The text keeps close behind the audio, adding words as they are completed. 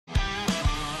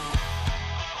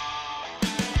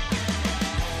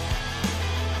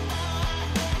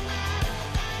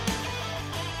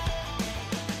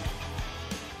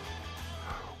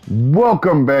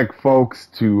Welcome back, folks,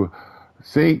 to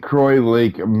St. Croix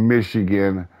Lake,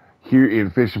 Michigan, here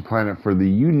in Fishing Planet for the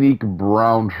Unique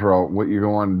Brown Trout. What you're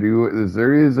going to do is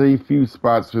there is a few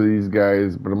spots for these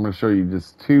guys, but I'm going to show you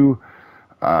just two.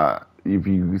 If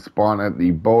you spawn at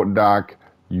the boat dock,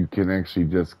 you can actually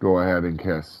just go ahead and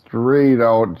cast straight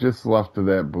out, just left of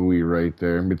that buoy right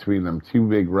there, in between them two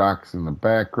big rocks in the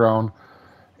background,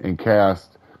 and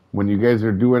cast. When you guys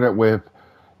are doing it with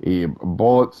a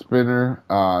bullet spinner,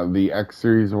 the X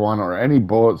Series one, or any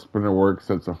bullet spinner works.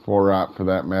 That's a 4-aught for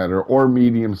that matter, or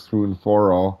medium spoon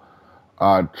 4-0.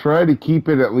 Try to keep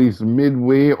it at least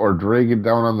midway or drag it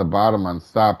down on the bottom on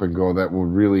stop and go. That will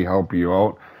really help you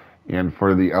out. And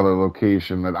for the other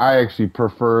location that I actually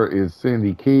prefer is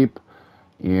Sandy Cape,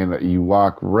 and you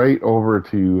walk right over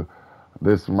to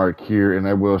this mark here, and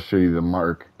I will show you the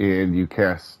mark, and you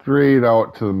cast straight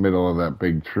out to the middle of that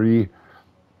big tree.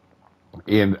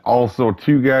 And also,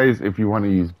 too, guys, if you want to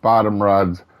use bottom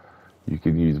rods, you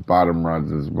can use bottom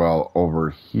rods as well over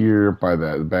here by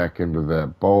that back end of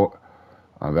that boat,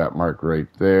 that mark right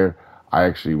there. I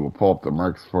actually will pull up the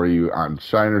marks for you on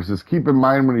shiners. Just keep in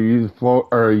mind when you use float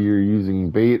or you're using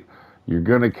bait, you're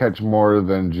gonna catch more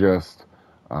than just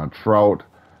trout.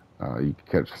 You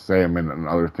can catch salmon and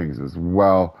other things as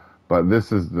well. But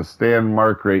this is the stand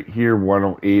mark right here,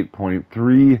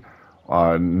 108.3.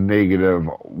 Negative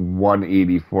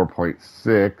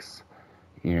 184.6,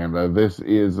 and this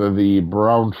is the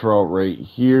brown trout right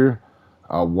here,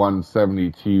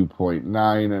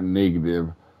 172.9 and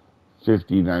negative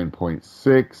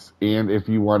 59.6. And if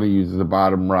you want to use the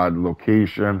bottom rod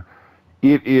location,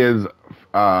 it is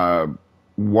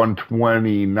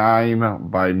 129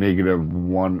 by negative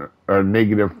 1 or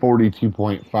negative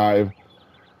 42.5.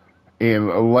 And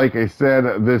like I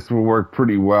said, this will work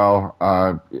pretty well.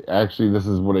 Actually, this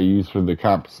is what I use for the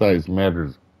comp size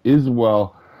matters as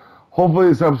well. Hopefully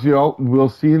this helps you out. We'll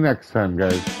see you next time,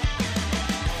 guys.